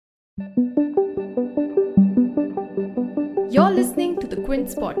You're listening to the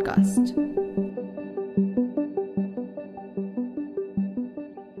Quince podcast.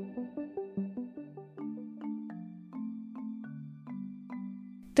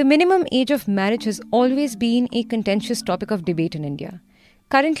 The minimum age of marriage has always been a contentious topic of debate in India.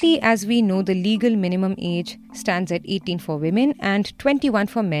 Currently, as we know, the legal minimum age stands at 18 for women and 21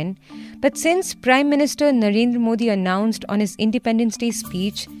 for men. But since Prime Minister Narendra Modi announced on his Independence Day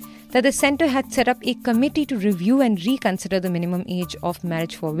speech that the centre had set up a committee to review and reconsider the minimum age of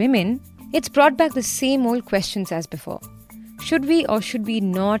marriage for women, it's brought back the same old questions as before. Should we or should we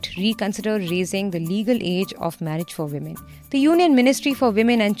not reconsider raising the legal age of marriage for women? The Union Ministry for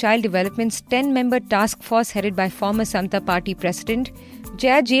Women and Child Development's 10-member task force headed by former Samata Party President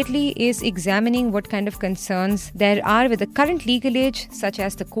Jaya Jaitley is examining what kind of concerns there are with the current legal age, such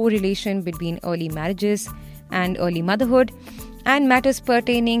as the correlation between early marriages and early motherhood, and matters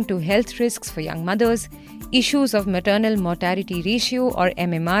pertaining to health risks for young mothers, issues of maternal mortality ratio or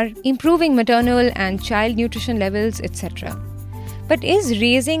MMR, improving maternal and child nutrition levels, etc. But is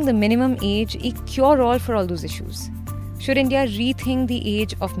raising the minimum age a cure-all for all those issues? Should India rethink the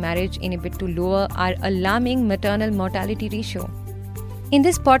age of marriage in a bid to lower our alarming maternal mortality ratio? In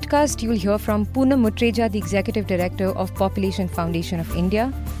this podcast, you'll hear from Poonam Mutreja, the Executive Director of Population Foundation of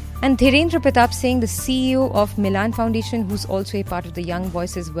India, and Dhirendra Pratap Singh, the CEO of Milan Foundation, who's also a part of the Young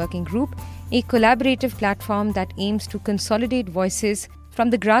Voices Working Group, a collaborative platform that aims to consolidate voices from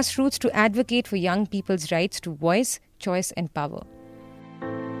the grassroots to advocate for young people's rights to voice, choice, and power.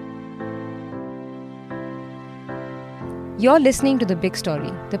 You're listening to The Big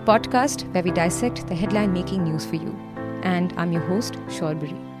Story, the podcast where we dissect the headline-making news for you. And I'm your host,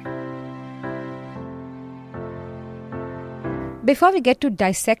 Shorbari. Before we get to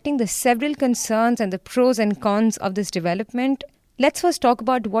dissecting the several concerns and the pros and cons of this development, let's first talk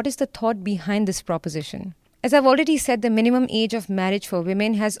about what is the thought behind this proposition. As I've already said, the minimum age of marriage for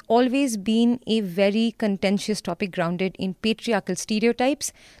women has always been a very contentious topic grounded in patriarchal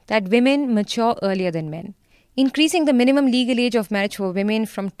stereotypes that women mature earlier than men. Increasing the minimum legal age of marriage for women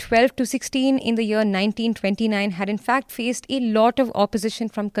from 12 to 16 in the year 1929 had in fact faced a lot of opposition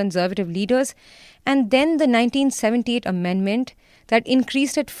from conservative leaders, and then the 1978 amendment that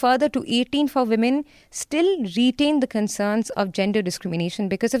increased it further to 18 for women still retained the concerns of gender discrimination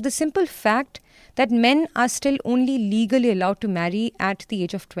because of the simple fact that men are still only legally allowed to marry at the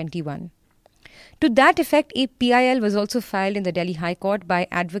age of 21. To that effect, a PIL was also filed in the Delhi High Court by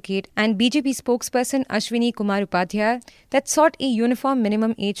advocate and BJP spokesperson Ashwini Kumar Upadhyay that sought a uniform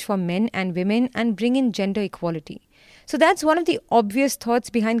minimum age for men and women and bring in gender equality. So that's one of the obvious thoughts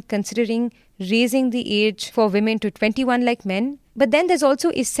behind considering raising the age for women to 21 like men. But then there's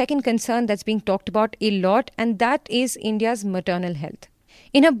also a second concern that's being talked about a lot, and that is India's maternal health.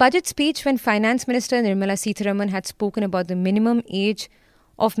 In her budget speech, when Finance Minister Nirmala Sitharaman had spoken about the minimum age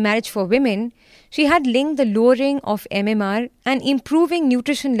of marriage for women, she had linked the lowering of MMR and improving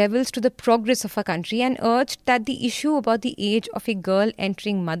nutrition levels to the progress of our country and urged that the issue about the age of a girl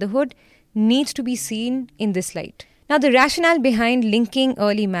entering motherhood needs to be seen in this light. Now, the rationale behind linking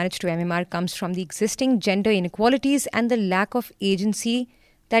early marriage to MMR comes from the existing gender inequalities and the lack of agency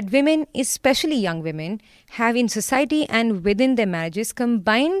that women, especially young women, have in society and within their marriages,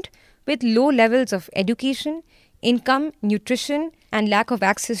 combined with low levels of education, income, nutrition, and lack of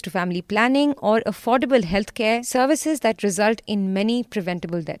access to family planning or affordable healthcare services that result in many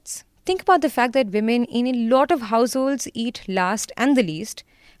preventable deaths. Think about the fact that women in a lot of households eat last and the least,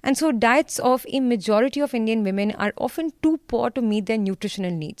 and so diets of a majority of Indian women are often too poor to meet their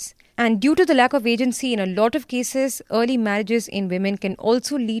nutritional needs. And due to the lack of agency, in a lot of cases, early marriages in women can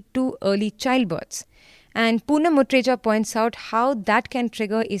also lead to early childbirths. And Poonam Mutreja points out how that can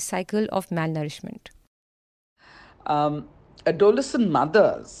trigger a cycle of malnourishment. Adolescent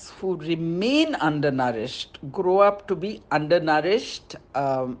mothers who remain undernourished grow up to be undernourished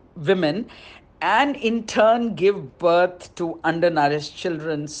women and in turn give birth to undernourished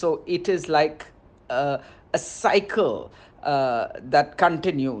children. So it is like a cycle that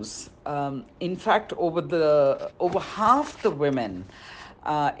continues. In fact, over half the women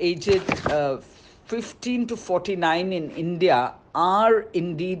aged 15 to 49 in India are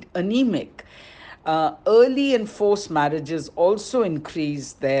indeed anemic. Early and forced marriages also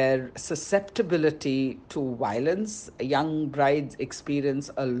increase their susceptibility to violence. Young brides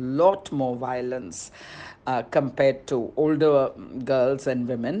experience a lot more violence compared to older girls and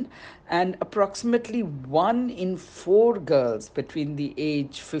women. And approximately 1 in 4 girls between the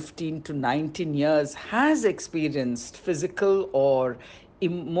age 15 to 19 years has experienced physical or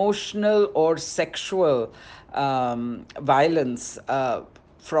emotional or sexual violence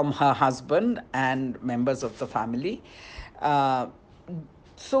from her husband and members of the family. Uh,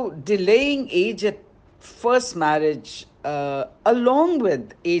 so delaying age at first marriage, along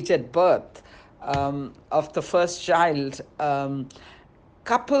with age at birth of the first child,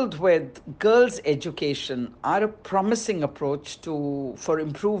 coupled with girls' education, are a promising approach for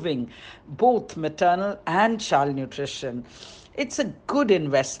improving both maternal and child nutrition. It's a good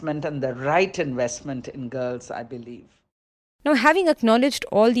investment and the right investment in girls, I believe. Now, having acknowledged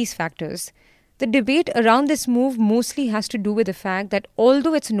all these factors, the debate around this move mostly has to do with the fact that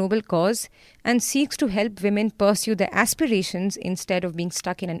although it's a noble cause and seeks to help women pursue their aspirations instead of being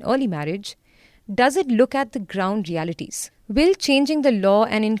stuck in an early marriage, does it look at the ground realities? Will changing the law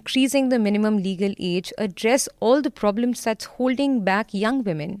and increasing the minimum legal age address all the problems that's holding back young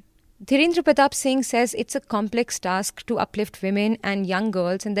women? Dhirendra Pratap Singh says it's a complex task to uplift women and young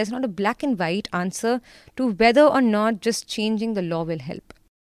girls, and there's not a black and white answer to whether or not just changing the law will help.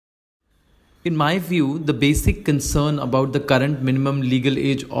 In my view, the basic concern about the current minimum legal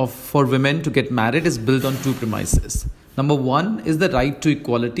age for women to get married is built on two premises. Number one is the right to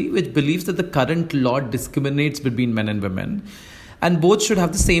equality, which believes that the current law discriminates between men and women, and both should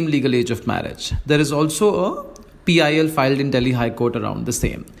have the same legal age of marriage. There is also a PIL filed in Delhi High Court around the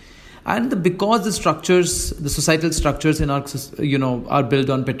same. And because the societal structures in our, are built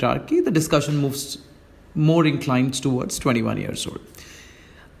on patriarchy, the discussion moves more inclined towards 21 years old.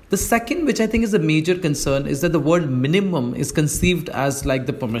 The second, which I think is a major concern, is that the word minimum is conceived as like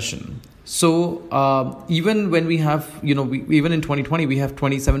the permission. So even when we have, even in 2020, we have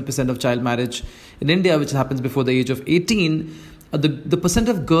 27% of child marriage in India, which happens before the age of 18. The percent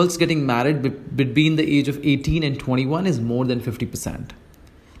of girls getting married between the age of 18 and 21 is more than 50%.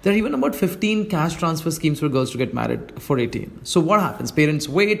 There are even about 15 cash transfer schemes for girls to get married for 18. So what happens? Parents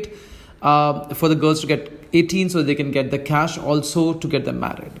wait for the girls to get 18 so they can get the cash also to get them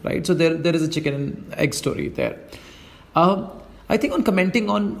married, right? So there is a chicken and egg story there. I think on commenting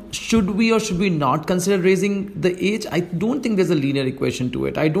on should we or should we not consider raising the age, I don't think there's a linear equation to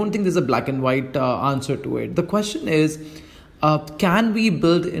it. I don't think there's a black and white answer to it. The question is, can we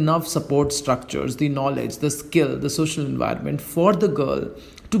build enough support structures, the knowledge, the skill, the social environment for the girl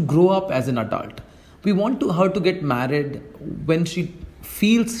to grow up as an adult? We want her to get married when she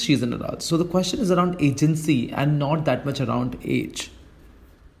feels she's an adult. So the question is around agency and not that much around age.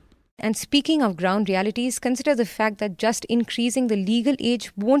 And speaking of ground realities, consider the fact that just increasing the legal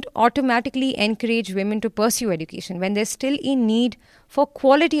age won't automatically encourage women to pursue education when there's still a need for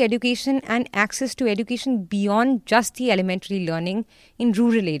quality education and access to education beyond just the elementary learning in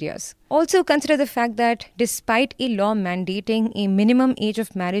rural areas. Also consider the fact that despite a law mandating a minimum age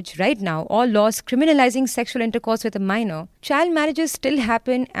of marriage right now, or laws criminalizing sexual intercourse with a minor, child marriages still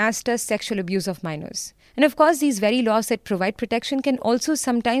happen, as does sexual abuse of minors. And of course, these very laws that provide protection can also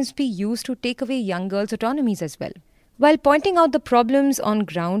sometimes be used to take away young girls' autonomies as well. While pointing out the problems on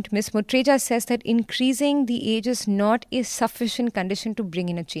ground, Ms. Mutreja says that increasing the age is not a sufficient condition to bring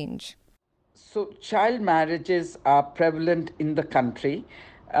in a change. So, child marriages are prevalent in the country.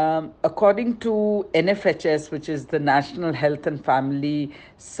 According to NFHS, which is the National Health and Family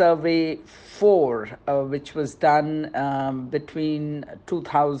Survey 4, which was done between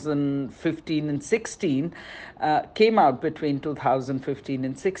 2015 and 16, came out between 2015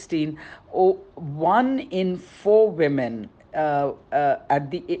 and 16, 1 in 4 women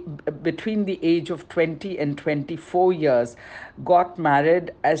between the age of 20 and 24 years got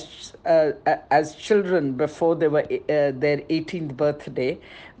married as children before they were their 18th birthday,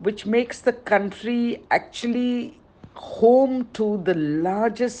 which makes the country actually home to the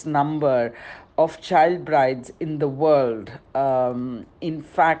largest number of child brides in the world. In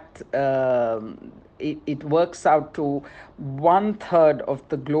fact, it works out to 1/3 of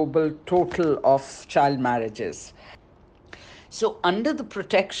the global total of child marriages. So, under the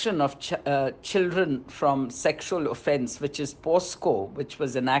protection of children from sexual offense, which is POSCO, which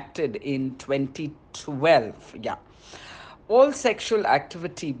was enacted in 2012, all sexual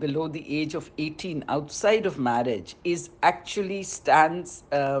activity below the age of 18 outside of marriage stands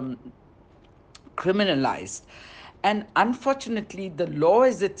criminalized. And unfortunately, the law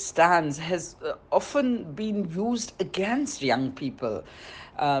as it stands has often been used against young people,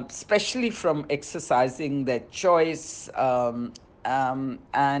 especially from exercising their choice. And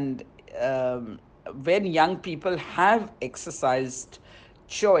when young people have exercised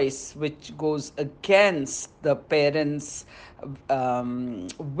choice, which goes against the parents'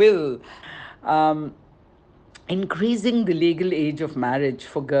 will, increasing the legal age of marriage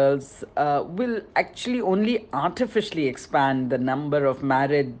for girls will actually only artificially expand the number of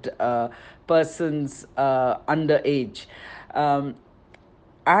married persons underage.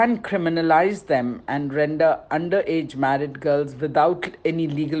 and criminalize them and render underage married girls without any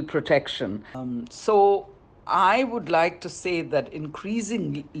legal protection. So I would like to say that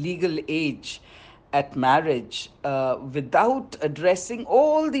increasing legal age at marriage without addressing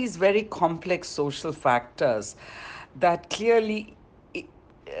all these very complex social factors that clearly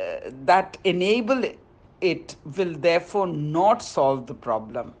that enable it will therefore not solve the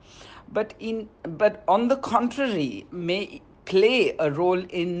problem, but on the contrary may play a role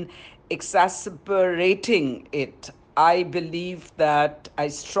in exacerbating it. I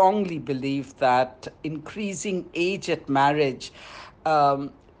strongly believe that increasing age at marriage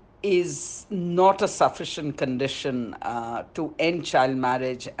is not a sufficient condition to end child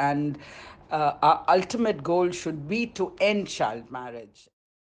marriage, and our ultimate goal should be to end child marriage.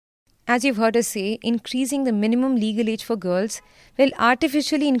 As you've heard us say, increasing the minimum legal age for girls will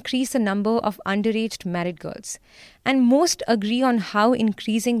artificially increase the number of underage married girls. And most agree on how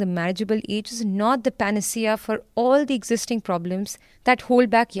increasing the marriageable age is not the panacea for all the existing problems that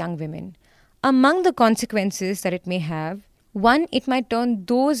hold back young women. Among the consequences that it may have, one, it might turn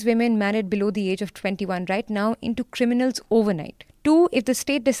those women married below the age of 21 right now into criminals overnight. Two, if the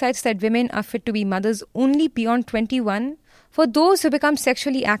state decides that women are fit to be mothers only beyond 21, for those who become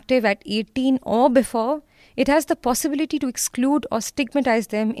sexually active at 18 or before, it has the possibility to exclude or stigmatize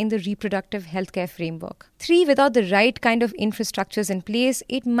them in the reproductive healthcare framework. Three, without the right kind of infrastructures in place,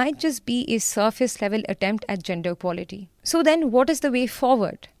 it might just be a surface-level attempt at gender equality. So then, what is the way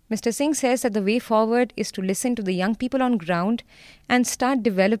forward? Mr. Singh says that the way forward is to listen to the young people on ground and start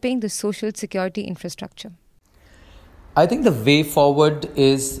developing the social security infrastructure. I think the way forward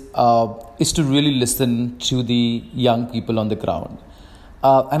is to really listen to the young people on the ground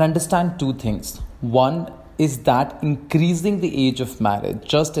and understand two things. One is that increasing the age of marriage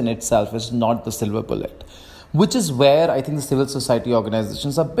just in itself is not the silver bullet, which is where I think the civil society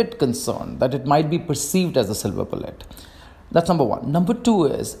organizations are a bit concerned that it might be perceived as a silver bullet. That's number one. Number two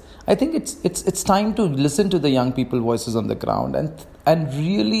is, I think it's time to listen to the young people voices on the ground and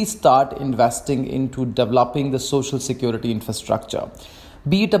really start investing into developing the social security infrastructure,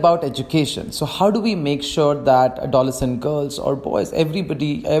 be it about education. So how do we make sure that adolescent girls or boys,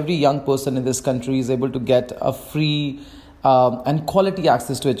 every young person in this country is able to get a free and quality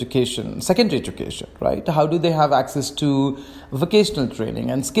access to education, secondary education, right? How do they have access to vocational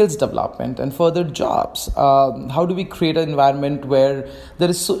training and skills development and further jobs? How do we create an environment where there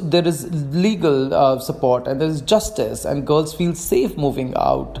is legal support and there is justice and girls feel safe moving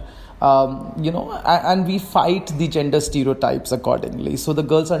out? And we fight the gender stereotypes accordingly. So the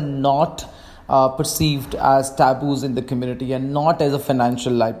girls are not perceived as taboos in the community and not as a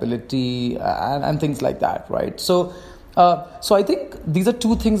financial liability and things like that, right? So I think these are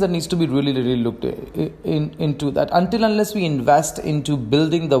two things that needs to be really, really looked into that. Unless we invest into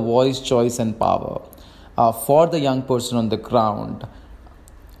building the voice, choice and power for the young person on the ground,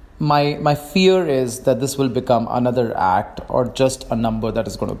 my fear is that this will become another act or just a number that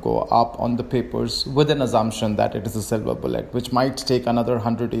is going to go up on the papers with an assumption that it is a silver bullet, which might take another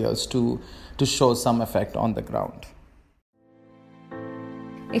 100 years to show some effect on the ground.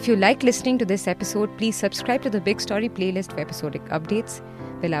 If you like listening to this episode, please subscribe to the Big Story playlist for episodic updates.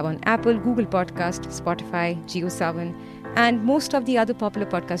 We're live on Apple, Google Podcast, Spotify, JioSaavn, and most of the other popular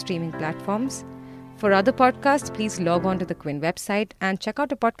podcast streaming platforms. For other podcasts, please log on to the Quint website and check out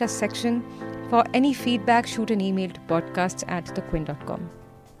the podcast section. For any feedback, shoot an email to podcasts@thequint.com.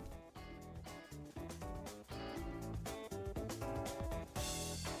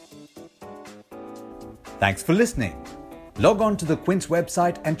 Thanks for listening. Log on to the Quint's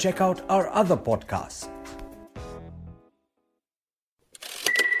website and check out our other podcasts.